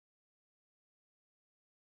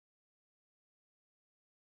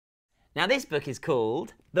Now this book is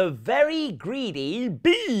called The Very Greedy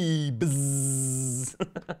Bee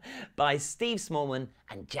by Steve Smallman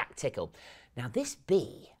and Jack Tickle. Now this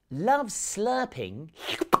bee loves slurping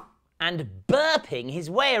and burping his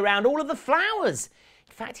way around all of the flowers.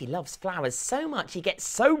 In fact, he loves flowers so much he gets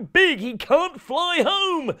so big he can't fly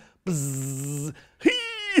home. Bzzz.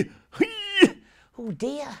 Hee, hee. Oh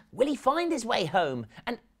dear, will he find his way home?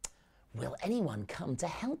 And will anyone come to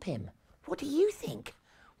help him? What do you think?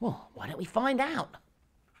 Well, why don't we find out?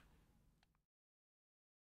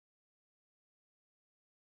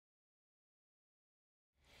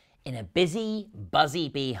 In a busy, buzzy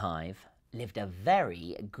beehive lived a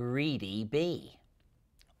very greedy bee.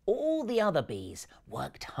 All the other bees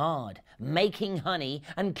worked hard, making honey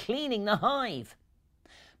and cleaning the hive.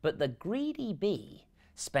 But the greedy bee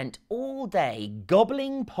spent all day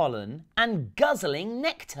gobbling pollen and guzzling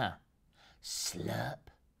nectar. Slurp,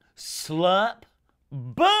 slurp,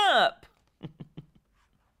 burp!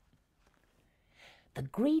 The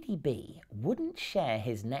greedy bee wouldn't share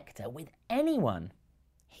his nectar with anyone.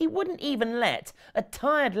 He wouldn't even let a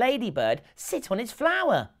tired ladybird sit on his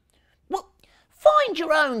flower. "Well, find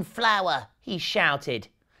your own flower," he shouted.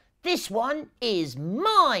 "This one is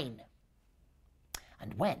mine."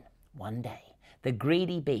 And when, one day, the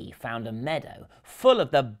greedy bee found a meadow full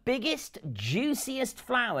of the biggest, juiciest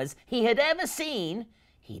flowers he had ever seen,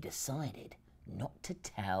 he decided not to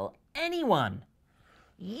tell anyone.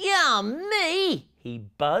 "Yummy!" he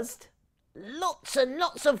buzzed. "Lots and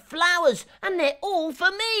lots of flowers, and they're all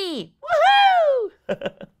for me! Woohoo!"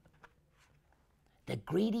 The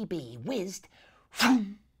greedy bee whizzed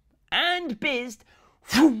and bizzed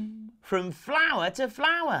from flower to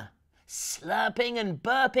flower, slurping and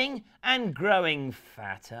burping and growing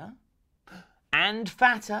fatter and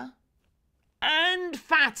fatter and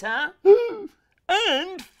fatter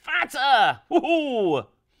and fatter. Ooh.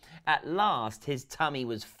 At last his tummy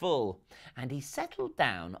was full and he settled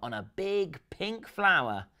down on a big pink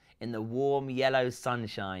flower in the warm yellow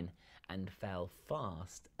sunshine and fell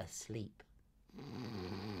fast asleep.